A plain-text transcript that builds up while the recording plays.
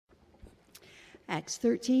Acts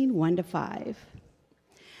 13, 1-5.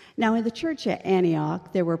 Now in the church at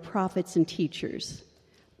Antioch, there were prophets and teachers: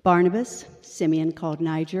 Barnabas, Simeon called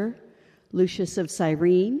Niger, Lucius of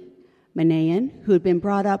Cyrene, Manaen, who had been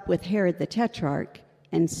brought up with Herod the Tetrarch,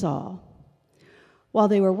 and Saul. While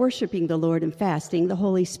they were worshiping the Lord and fasting, the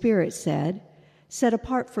Holy Spirit said, "Set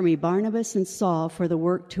apart for me Barnabas and Saul for the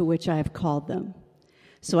work to which I have called them."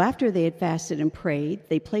 So after they had fasted and prayed,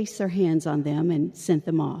 they placed their hands on them and sent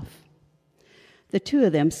them off. The two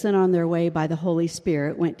of them, sent on their way by the Holy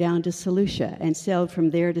Spirit, went down to Seleucia and sailed from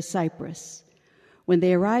there to Cyprus. When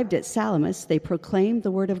they arrived at Salamis, they proclaimed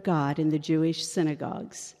the word of God in the Jewish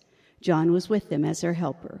synagogues. John was with them as their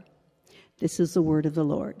helper. This is the word of the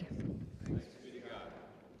Lord. Thanks be to God.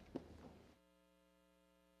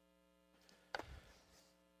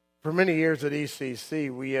 For many years at ECC,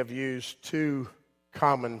 we have used two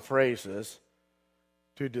common phrases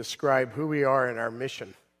to describe who we are in our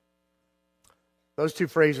mission. Those two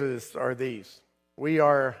phrases are these: we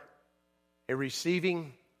are a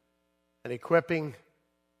receiving, an equipping,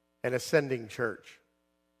 and ascending church.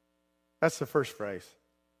 That's the first phrase.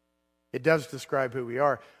 It does describe who we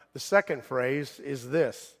are. The second phrase is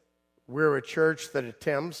this: we're a church that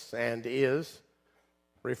attempts and is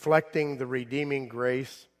reflecting the redeeming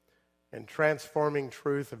grace and transforming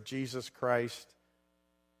truth of Jesus Christ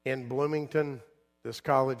in Bloomington, this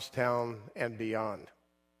college town, and beyond.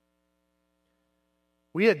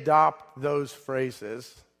 We adopt those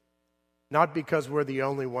phrases not because we're the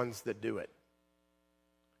only ones that do it.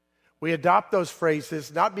 We adopt those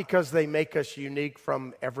phrases not because they make us unique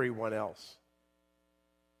from everyone else.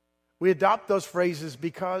 We adopt those phrases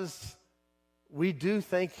because we do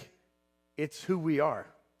think it's who we are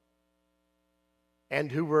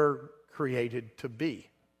and who we're created to be.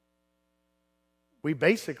 We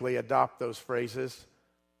basically adopt those phrases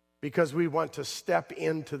because we want to step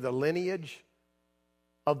into the lineage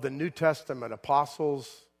of the New Testament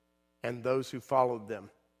apostles and those who followed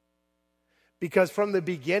them. Because from the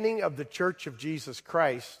beginning of the Church of Jesus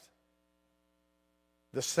Christ,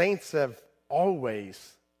 the saints have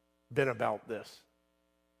always been about this.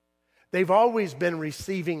 They've always been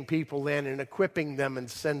receiving people in and equipping them and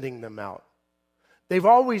sending them out. They've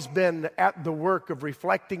always been at the work of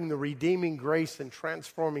reflecting the redeeming grace and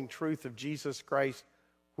transforming truth of Jesus Christ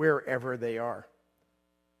wherever they are.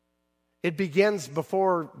 It begins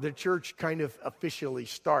before the church kind of officially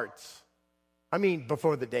starts. I mean,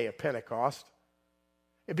 before the day of Pentecost.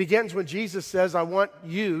 It begins when Jesus says, "I want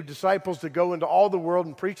you, disciples, to go into all the world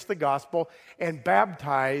and preach the gospel and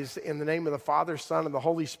baptize in the name of the Father, Son, and the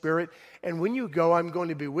Holy Spirit. And when you go, I'm going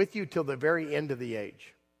to be with you till the very end of the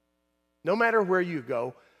age. No matter where you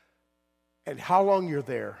go and how long you're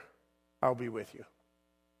there, I'll be with you."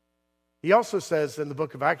 He also says in the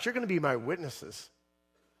book of Acts, "You're going to be my witnesses,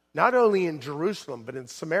 not only in Jerusalem, but in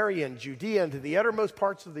Samaria and Judea and to the uttermost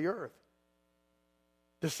parts of the earth."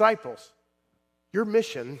 Disciples, your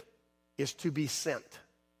mission is to be sent.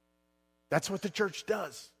 That's what the church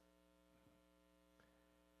does.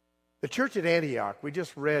 The church at Antioch, we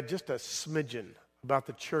just read just a smidgen about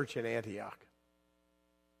the church in Antioch.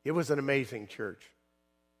 It was an amazing church,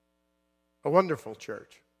 a wonderful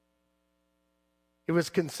church. It was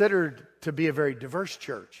considered to be a very diverse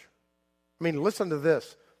church. I mean, listen to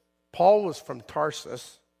this. Paul was from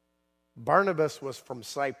Tarsus. Barnabas was from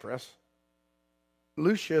Cyprus.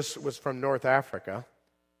 Lucius was from North Africa.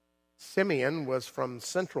 Simeon was from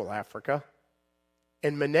Central Africa.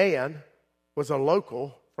 And Manaen was a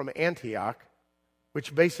local from Antioch,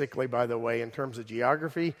 which basically, by the way, in terms of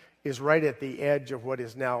geography, is right at the edge of what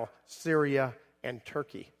is now Syria and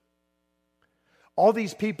Turkey. All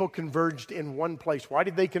these people converged in one place. Why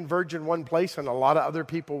did they converge in one place and a lot of other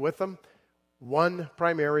people with them? One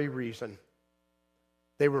primary reason: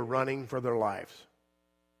 they were running for their lives.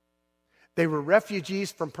 They were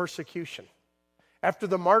refugees from persecution. After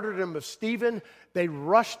the martyrdom of Stephen, they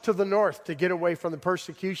rushed to the north to get away from the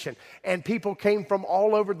persecution. And people came from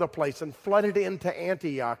all over the place and flooded into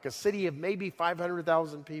Antioch, a city of maybe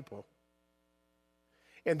 500,000 people.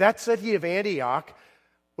 And that city of Antioch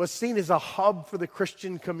was seen as a hub for the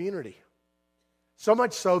Christian community. So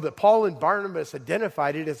much so that Paul and Barnabas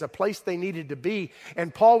identified it as a place they needed to be.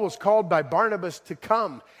 And Paul was called by Barnabas to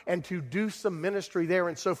come and to do some ministry there.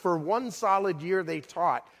 And so for one solid year they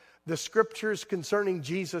taught the scriptures concerning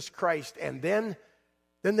Jesus Christ. And then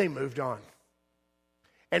they moved on.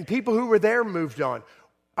 And people who were there moved on.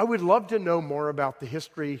 I would love to know more about the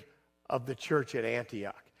history of the church at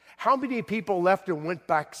Antioch. How many people left and went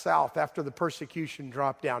back south after the persecution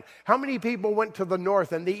dropped down? How many people went to the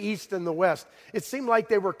north and the east and the west? It seemed like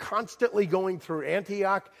they were constantly going through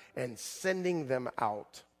Antioch and sending them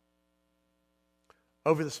out.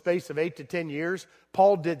 Over the space of 8 to 10 years,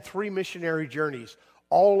 Paul did 3 missionary journeys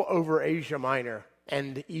all over Asia Minor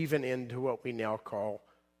and even into what we now call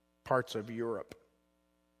parts of Europe.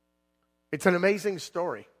 It's an amazing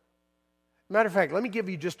story. Matter of fact, let me give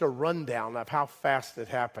you just a rundown of how fast it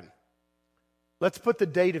happened. Let's put the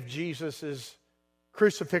date of Jesus'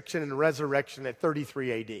 crucifixion and resurrection at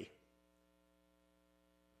 33 AD.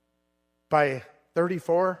 By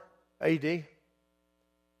 34 AD,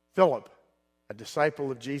 Philip, a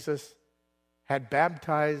disciple of Jesus, had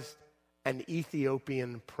baptized an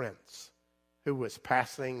Ethiopian prince who was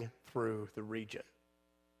passing through the region.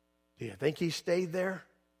 Do you think he stayed there?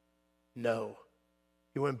 No.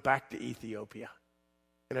 He went back to Ethiopia,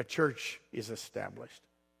 and a church is established.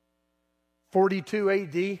 42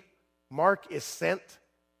 AD, Mark is sent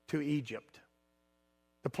to Egypt,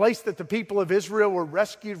 the place that the people of Israel were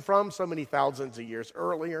rescued from so many thousands of years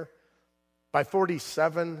earlier. By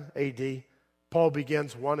 47 AD, Paul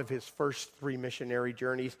begins one of his first 3 missionary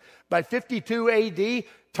journeys. By 52 AD,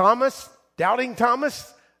 Thomas, doubting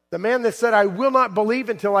Thomas, the man that said, "I will not believe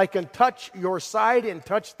until I can touch your side and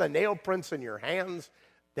touch the nail prints in your hands,"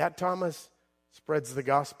 that Thomas spreads the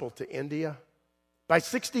gospel to India. By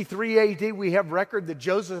 63 AD, we have record that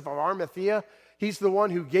Joseph of Arimathea, he's the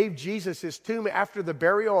one who gave Jesus his tomb after the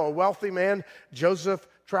burial. A wealthy man, Joseph,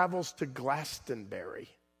 travels to Glastonbury.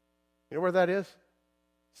 You know where that is?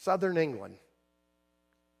 Southern England.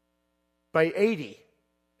 By 80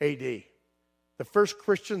 AD, the first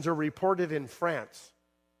Christians are reported in France.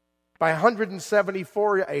 By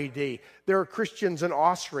 174 AD, there are Christians in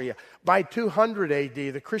Austria. By 200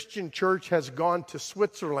 AD, the Christian church has gone to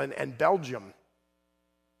Switzerland and Belgium.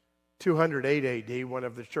 208 AD, one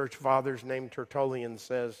of the church fathers named Tertullian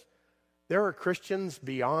says, "There are Christians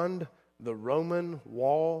beyond the Roman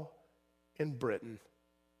wall in Britain,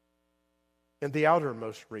 in the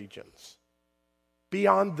outermost regions,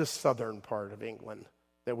 beyond the southern part of England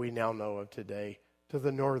that we now know of today, to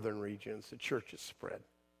the northern regions, the church is spread."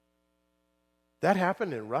 That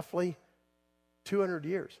happened in roughly 200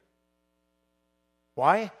 years.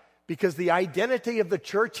 Why? Because the identity of the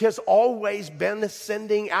church has always been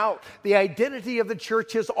sending out. The identity of the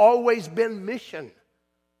church has always been mission.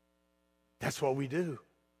 That's what we do.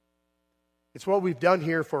 It's what we've done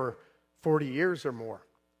here for 40 years or more.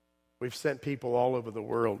 We've sent people all over the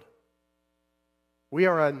world. We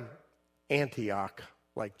are an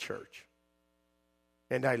Antioch-like church.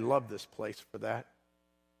 And I love this place for that.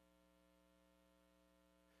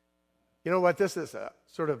 You know what? This is a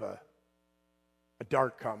sort of a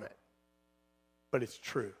dark comment, but it's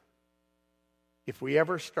true. If we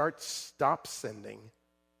ever stop sending,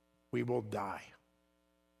 we will die.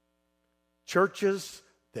 Churches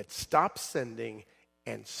that stop sending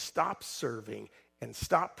and stop serving and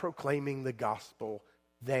stop proclaiming the gospel,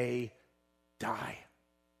 they die.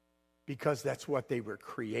 Because that's what they were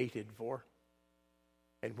created for.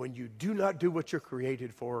 And when you do not do what you're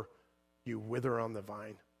created for, you wither on the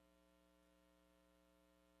vine.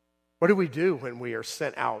 What do we do when we are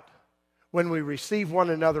sent out? When we receive one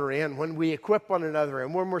another in, when we equip one another,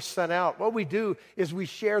 and when we're sent out, what we do is we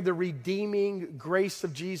share the redeeming grace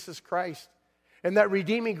of Jesus Christ. And that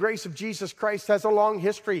redeeming grace of Jesus Christ has a long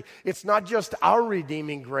history. It's not just our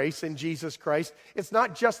redeeming grace in Jesus Christ. It's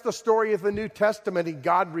not just the story of the New Testament and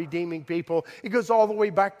God redeeming people. It goes all the way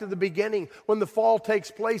back to the beginning when the fall takes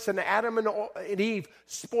place and Adam and Eve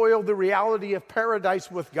spoil the reality of paradise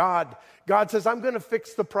with God. God says, "I'm going to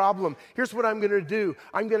fix the problem. Here's what I'm going to do.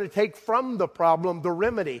 I'm going to take from the problem the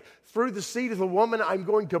remedy. Through the seed of the woman, I'm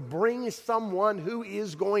going to bring someone who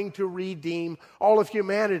is going to redeem all of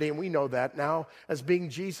humanity." And we know that now as being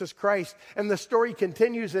Jesus Christ. And the story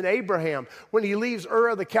continues in Abraham when he leaves Ur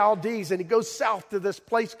of the Chaldees and he goes south to this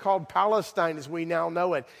place called Palestine as we now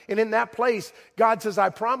know it. And in that place, God says, "I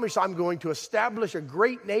promise I'm going to establish a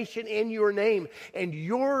great nation in your name. And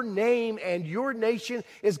your name and your nation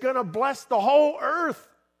is going to bless the whole earth."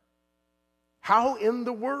 How in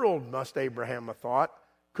the world, must Abraham have thought,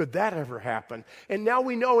 could that ever happen? And now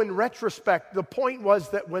we know in retrospect, the point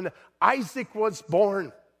was that when Isaac was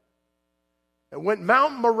born, and when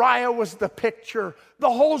Mount Moriah was the picture, the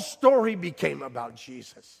whole story became about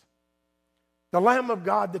Jesus. The Lamb of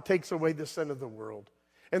God that takes away the sin of the world.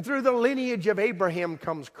 And through the lineage of Abraham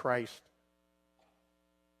comes Christ.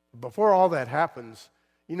 Before all that happens,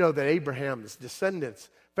 you know that Abraham's descendants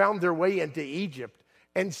found their way into Egypt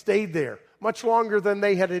and stayed there much longer than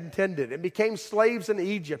they had intended and became slaves in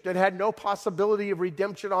Egypt and had no possibility of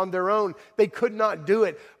redemption on their own. They could not do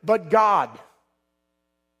it, but God.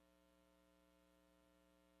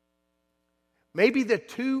 Maybe the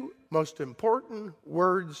two most important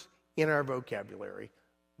words in our vocabulary,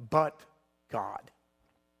 but God.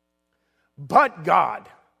 But God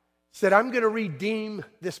said, I'm going to redeem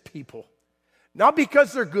this people. Not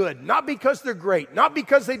because they're good, not because they're great, not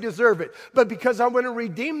because they deserve it, but because I want to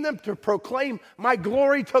redeem them to proclaim my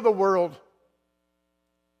glory to the world.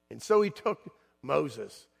 And so he took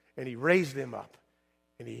Moses and he raised him up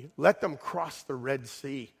and he let them cross the Red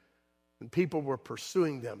Sea. And people were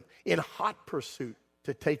pursuing them in hot pursuit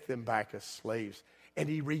to take them back as slaves. And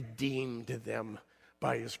he redeemed them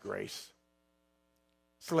by his grace.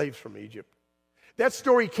 Slaves from Egypt. That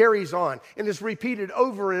story carries on and is repeated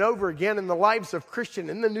over and over again in the lives of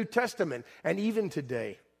Christians in the New Testament and even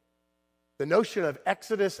today. The notion of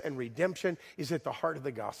exodus and redemption is at the heart of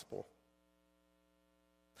the gospel.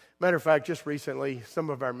 Matter of fact, just recently,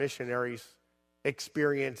 some of our missionaries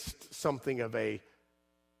experienced something of a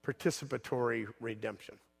participatory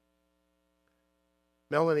redemption.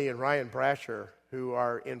 Melanie and Ryan Brasher, who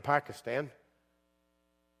are in Pakistan.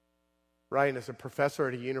 Ryan is a professor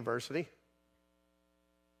at a university,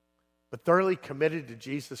 but thoroughly committed to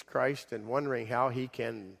Jesus Christ and wondering how he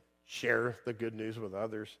can share the good news with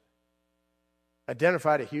others.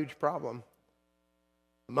 Identified a huge problem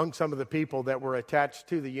among some of the people that were attached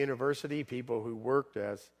to the university, people who worked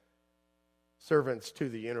as servants to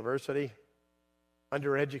the university,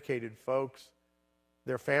 undereducated folks.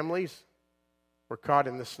 Their families were caught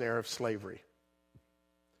in the snare of slavery.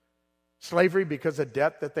 Slavery because of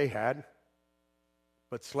debt that they had,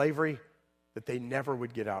 but slavery that they never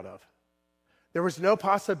would get out of. There was no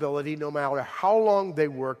possibility, no matter how long they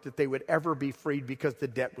worked, that they would ever be freed because the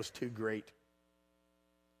debt was too great.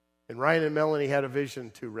 And Ryan and Melanie had a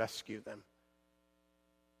vision to rescue them.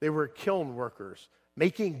 They were kiln workers,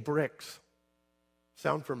 making bricks.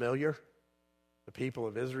 Sound familiar? The people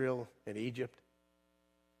of Israel and Egypt.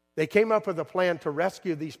 They came up with a plan to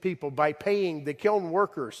rescue these people by paying the kiln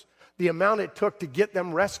workers the amount it took to get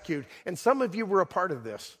them rescued. And some of you were a part of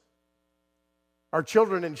this. Our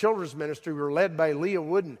children and children's ministry were led by Leah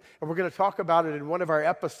Wooden, and we're going to talk about it in one of our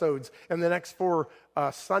episodes in the next 4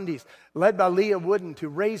 Sundays. Led by Leah Wooden to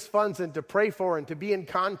raise funds and to pray for and to be in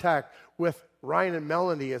contact with Ryan and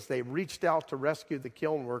Melanie as they reached out to rescue the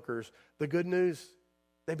kiln workers. The good news,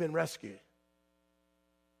 they've been rescued.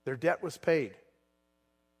 Their debt was paid.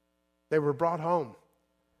 They were brought home,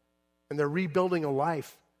 and they're rebuilding a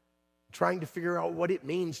life, trying to figure out what it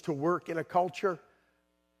means to work in a culture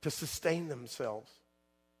to sustain themselves.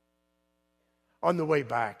 On the way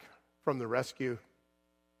back from the rescue,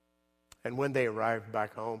 and when they arrived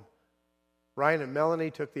back home, Ryan and Melanie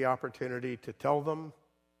took the opportunity to tell them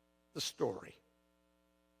the story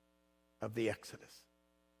of the Exodus.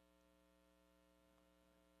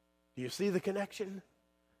 Do you see the connection?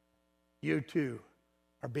 You too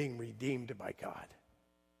are being redeemed by God.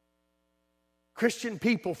 Christian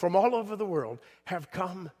people from all over the world have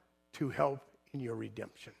come to help in your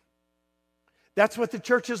redemption. That's what the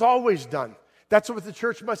church has always done. That's what the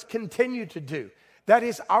church must continue to do. That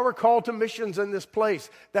is our call to missions in this place.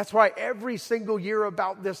 That's why every single year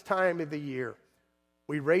about this time of the year,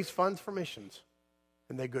 we raise funds for missions,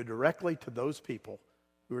 and they go directly to those people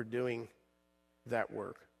who are doing that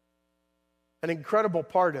work. An incredible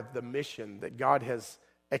part of the mission that God has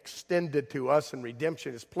extended to us in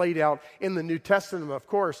redemption is played out in the New Testament, of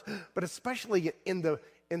course, but especially in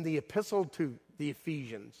the epistle to the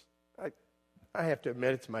Ephesians. I have to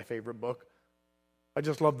admit, it's my favorite book. I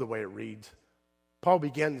just love the way it reads. Paul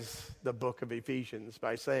begins the book of Ephesians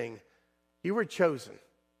by saying, you were chosen,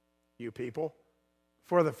 you people,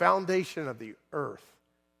 for the foundation of the earth,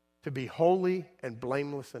 to be holy and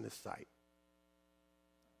blameless in his sight.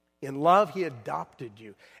 In love, he adopted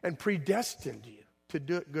you and predestined you to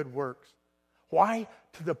do good works. Why?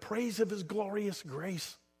 To the praise of his glorious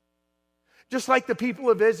grace. Just like the people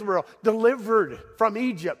of Israel delivered from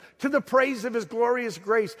Egypt to the praise of his glorious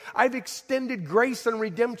grace, I've extended grace and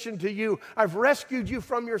redemption to you. I've rescued you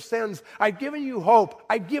from your sins. I've given you hope.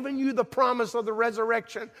 I've given you the promise of the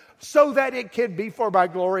resurrection so that it can be for my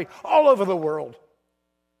glory all over the world.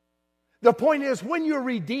 The point is, when you're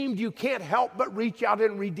redeemed, you can't help but reach out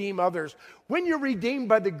and redeem others. When you're redeemed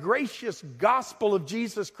by the gracious gospel of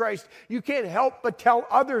Jesus Christ, you can't help but tell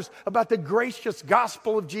others about the gracious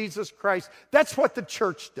gospel of Jesus Christ. That's what the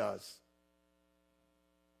church does.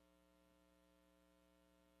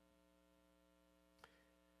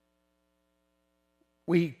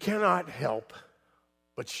 We cannot help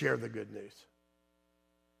but share the good news.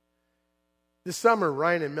 This summer,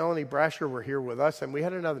 Ryan and Melanie Brasher were here with us, and we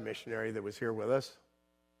had another missionary that was here with us,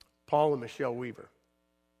 Paul and Michelle Weaver.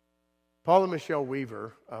 Paul and Michelle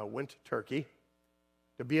Weaver went to Turkey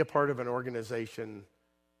to be a part of an organization,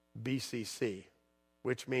 BCC,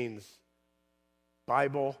 which means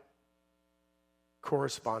Bible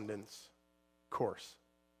Correspondence course.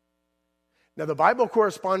 Now, the Bible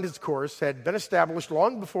correspondence course had been established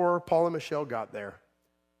long before Paul and Michelle got there.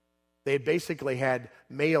 They had basically had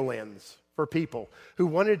mail-ins for people who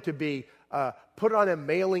wanted to be put on a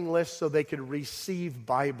mailing list so they could receive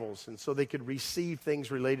Bibles and so they could receive things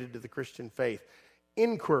related to the Christian faith.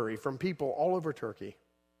 Inquiry from people all over Turkey.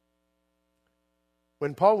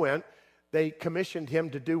 When Paul went, they commissioned him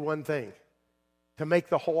to do one thing, to make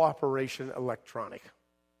the whole operation electronic.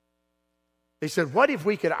 They said, what if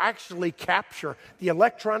we could actually capture the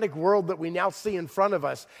electronic world that we now see in front of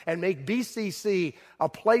us and make BCC a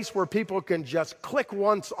place where people can just click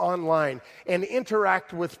once online and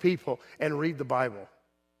interact with people and read the Bible?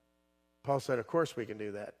 Paul said, of course we can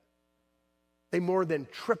do that. They more than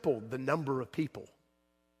tripled the number of people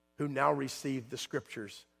who now receive the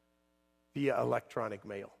scriptures via electronic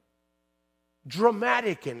mail.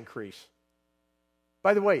 Dramatic increase.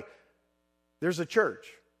 By the way, there's a church,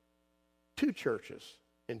 2 churches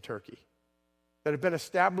in Turkey that have been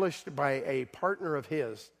established by a partner of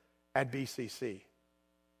his at BCC.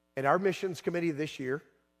 And our missions committee this year,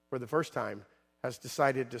 for the first time, has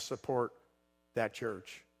decided to support that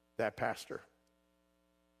church, that pastor.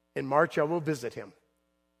 In March, I will visit him,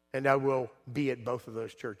 and I will be at both of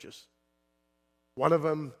those churches. One of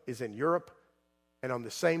them is in Europe, and on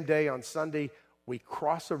the same day, on Sunday, we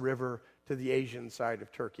cross a river to the Asian side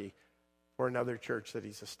of Turkey for another church that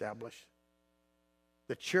he's established.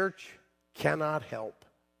 The church cannot help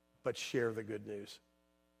but share the good news.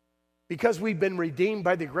 Because we've been redeemed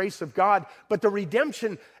by the grace of God, but the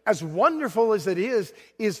redemption, as wonderful as it is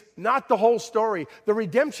not the whole story. The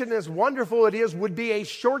redemption, as wonderful it is, would be a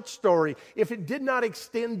short story if it did not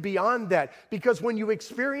extend beyond that. Because when you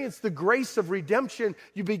experience the grace of redemption,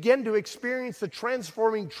 you begin to experience the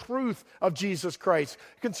transforming truth of Jesus Christ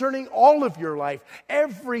concerning all of your life,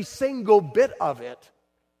 every single bit of it.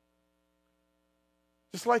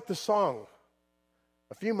 Just like the song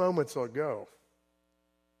a few moments ago.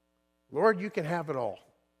 Lord, you can have it all.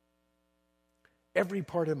 Every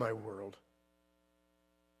part of my world,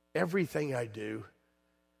 everything I do,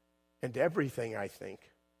 and everything I think.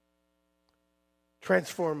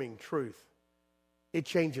 Transforming truth. It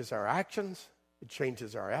changes our actions. It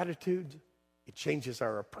changes our attitudes. It changes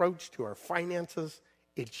our approach to our finances.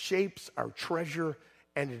 It shapes our treasure,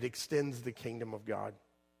 and it extends the kingdom of God.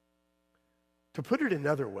 To put it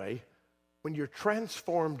another way, when you're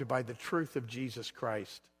transformed by the truth of Jesus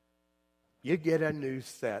Christ, you get a new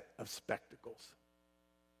set of spectacles.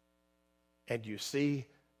 And you see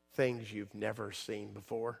things you've never seen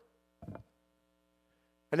before.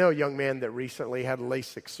 I know a young man that recently had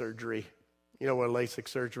LASIK surgery. You know what LASIK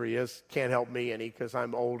surgery is? Can't help me any because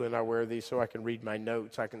I'm old and I wear these so I can read my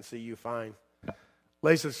notes. I can see you fine.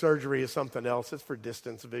 LASIK surgery is something else. It's for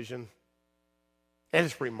distance vision. And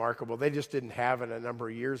it's remarkable. They just didn't have it a number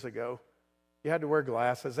of years ago. You had to wear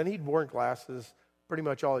glasses, and he'd worn glasses pretty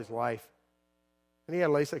much all his life. And he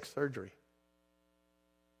had LASIK surgery.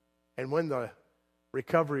 And when the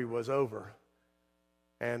recovery was over,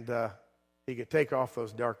 and he could take off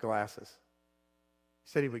those dark glasses,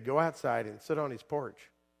 he said he would go outside and sit on his porch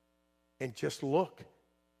and just look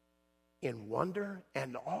in wonder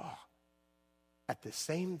and awe at the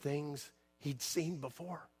same things he'd seen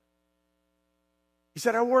before. He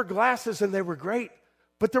said, I wore glasses and they were great,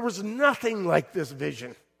 but there was nothing like this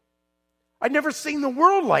vision. I'd never seen the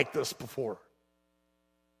world like this before.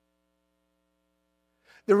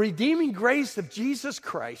 The redeeming grace of Jesus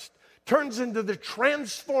Christ turns into the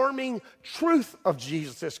transforming truth of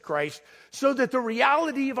Jesus Christ so that the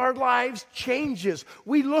reality of our lives changes.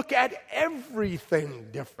 We look at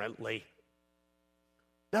everything differently.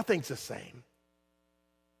 Nothing's the same.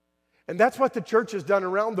 And that's what the church has done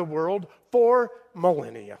around the world for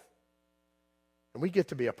millennia. And we get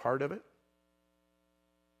to be a part of it.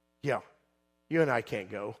 Yeah, you and I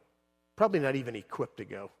can't go. Probably not even equipped to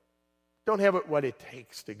go. Don't have what it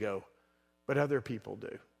takes to go. But other people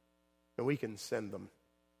do. And we can send them.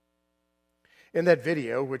 In that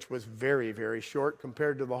video, which was very, very short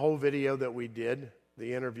compared to the whole video that we did,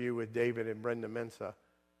 the interview with David and Brenda Mensa.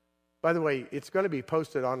 By the way, it's going to be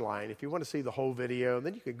posted online. If you want to see the whole video,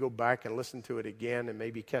 then you could go back and listen to it again and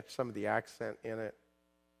maybe catch some of the accent in it.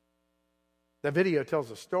 The video tells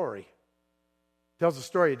a story. It tells the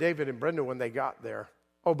story of David and Brenda when they got there.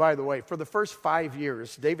 Oh, by the way, for the first 5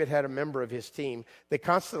 years, David had a member of his team that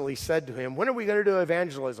constantly said to him, when are we going to do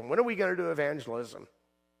evangelism? When are we going to do evangelism?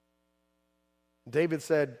 David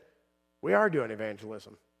said, we are doing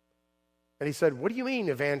evangelism. And he said, what do you mean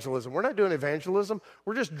evangelism? We're not doing evangelism.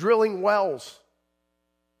 We're just drilling wells.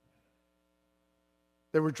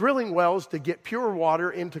 They were drilling wells to get pure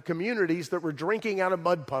water into communities that were drinking out of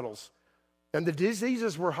mud puddles. and the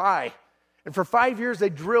diseases were high. And for 5 years, they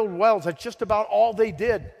drilled wells. That's just about all they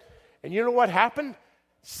did. And you know what happened?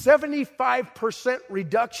 75%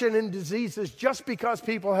 reduction in diseases just because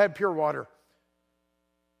people had pure water.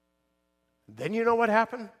 Then you know what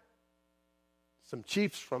happened? Some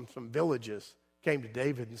chiefs from some villages came to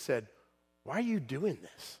David and said, "Why are you doing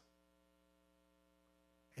this?"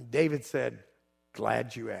 And David said,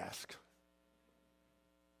 "Glad you asked."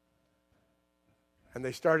 And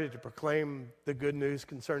they started to proclaim the good news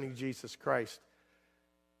concerning Jesus Christ.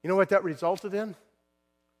 You know what that resulted in?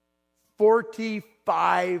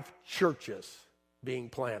 45 churches being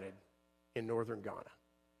planted in northern Ghana.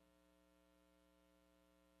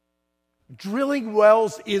 Drilling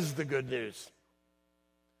wells is the good news.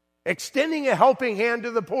 Extending a helping hand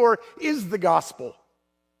to the poor is the gospel.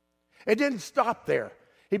 It didn't stop there.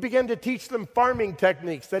 He began to teach them farming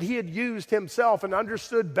techniques that he had used himself and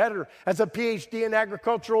understood better as a PhD in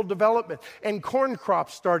agricultural development. And corn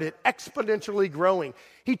crops started exponentially growing.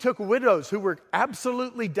 He took widows who were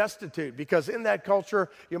absolutely destitute, because in that culture,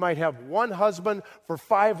 you might have one husband for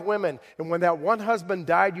 5 women. And when that one husband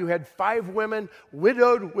died, you had 5 women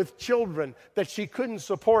widowed with children that she couldn't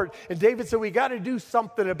support. And David said, we got to do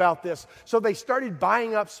something about this. So they started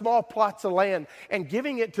buying up small plots of land and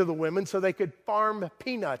giving it to the women so they could farm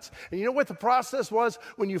peanuts. And you know what the process was?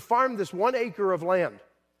 When you farm this 1 acre of land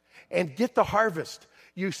and get the harvest,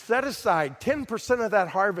 you set aside 10% of that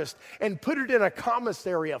harvest and put it in a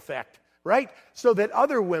commissary effect, right? So that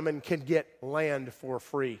other women can get land for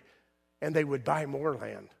free, and they would buy more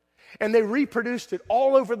land. And they reproduced it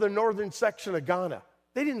all over the northern section of Ghana.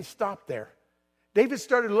 They didn't stop there. David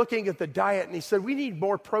started looking at the diet, and he said, we need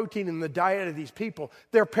more protein in the diet of these people.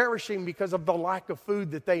 They're perishing because of the lack of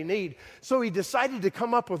food that they need. So he decided to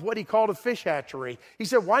come up with what he called a fish hatchery. He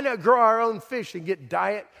said, why not grow our own fish and get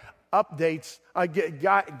diet updates,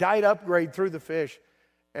 diet upgrade through the fish?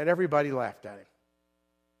 And everybody laughed at him.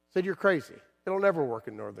 Said, you're crazy. It'll never work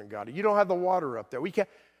in northern Ghana. You don't have the water up there. We can't.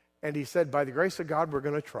 And he said, by the grace of God, we're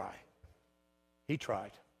going to try. He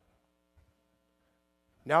tried.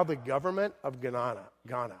 Now the government of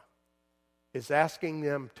Ghana is asking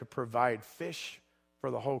them to provide fish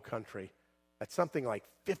for the whole country. That's something like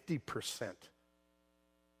 50%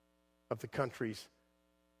 of the country's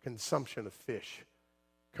consumption of fish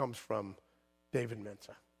comes from David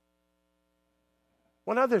Mensa.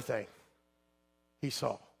 One other thing he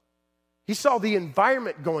saw the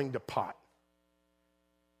environment going to pot.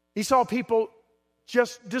 He saw people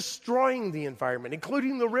just destroying the environment,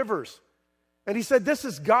 including the rivers. And he said, this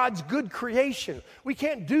is God's good creation. We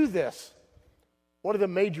can't do this. One of the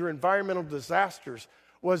major environmental disasters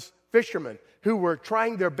was fishermen who were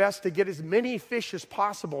trying their best to get as many fish as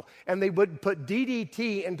possible, and they would put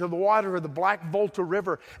DDT into the water of the Black Volta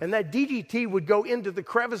River, and that DDT would go into the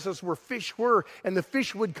crevices where fish were, and the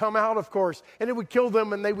fish would come out, of course, and it would kill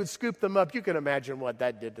them, and they would scoop them up. You can imagine what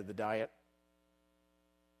that did to the diet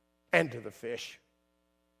and to the fish.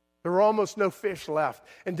 There were almost no fish left.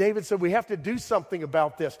 And David said, we have to do something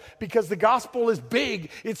about this because the gospel is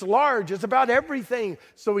big, it's large, it's about everything.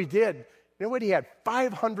 So he did. You know what? He had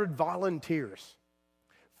 500 volunteers.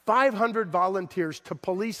 500 volunteers to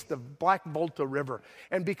police the Black Volta River.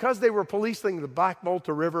 And because they were policing the Black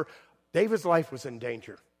Volta River, David's life was in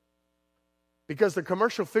danger. Because the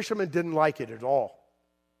commercial fishermen didn't like it at all.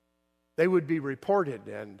 They would be reported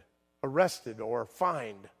and arrested or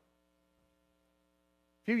fined.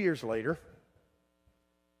 A few years later,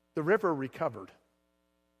 the river recovered.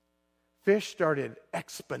 Fish started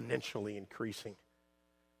exponentially increasing.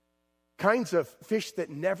 Kinds of fish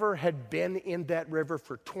that never had been in that river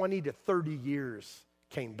for 20 to 30 years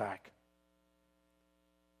came back.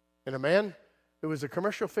 And a man who was a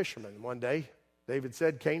commercial fisherman one day, David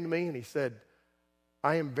said, came to me and he said,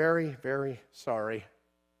 I am very, very sorry.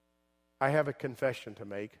 I have a confession to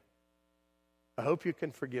make. I hope you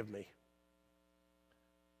can forgive me.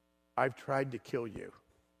 I've tried to kill you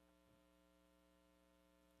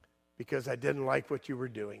because I didn't like what you were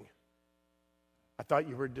doing. I thought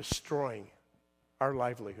you were destroying our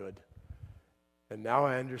livelihood. And now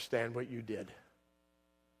I understand what you did.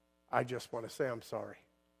 I just want to say I'm sorry.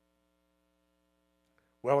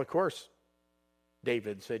 Well, of course,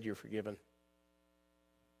 David said you're forgiven.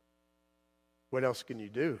 What else can you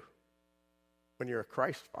do when you're a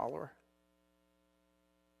Christ follower?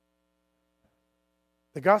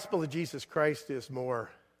 The gospel of Jesus Christ is more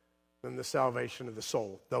than the salvation of the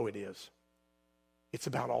soul, though it is. It's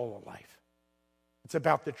about all of life. It's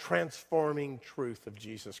about the transforming truth of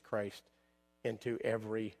Jesus Christ into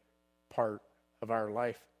every part of our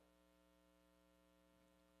life.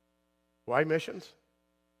 Why missions?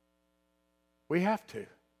 We have to.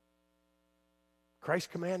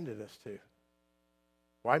 Christ commanded us to.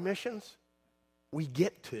 Why missions? We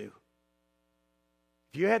get to.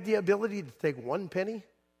 If you had the ability to take one penny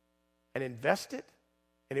and invest it,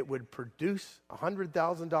 and it would produce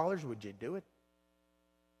 $100,000, would you do it?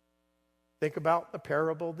 Think about the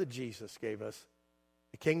parable that Jesus gave us.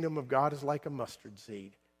 The kingdom of God is like a mustard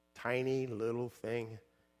seed, tiny little thing.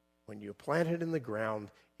 When you plant it in the ground,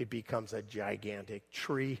 it becomes a gigantic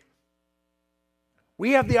tree.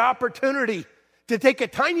 We have the opportunity to take a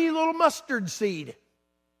tiny little mustard seed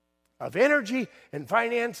of energy and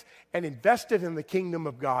finance and invest it in the kingdom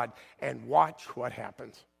of God and watch what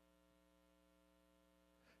happens.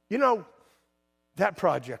 You know, that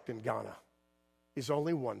project in Ghana is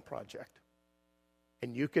only one project.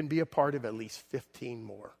 And you can be a part of at least 15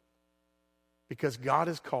 more. Because God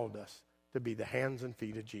has called us to be the hands and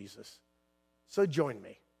feet of Jesus. So join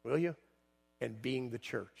me, will you? In being the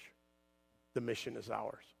church. The mission is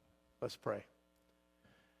ours. Let's pray.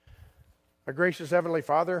 Our gracious Heavenly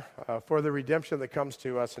Father, for the redemption that comes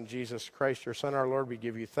to us in Jesus Christ, your Son, our Lord, we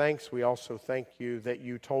give you thanks. We also thank you that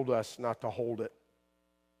you told us not to hold it,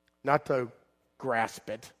 not to grasp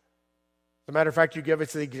it. As a matter of fact, you give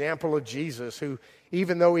us the example of Jesus, who,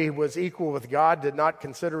 even though he was equal with God, did not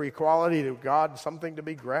consider equality to God something to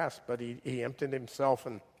be grasped, but he emptied himself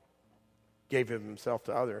and gave himself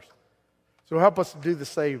to others. So help us to do the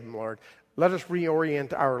same, Lord. Let us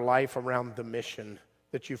reorient our life around the mission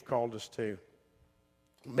that you've called us to.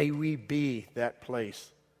 May we be that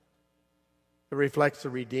place that reflects the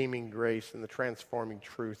redeeming grace and the transforming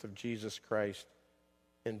truth of Jesus Christ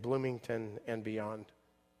in Bloomington and beyond.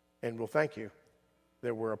 And we'll thank you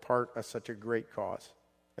that we're a part of such a great cause.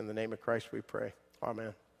 In the name of Christ we pray.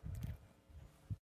 Amen.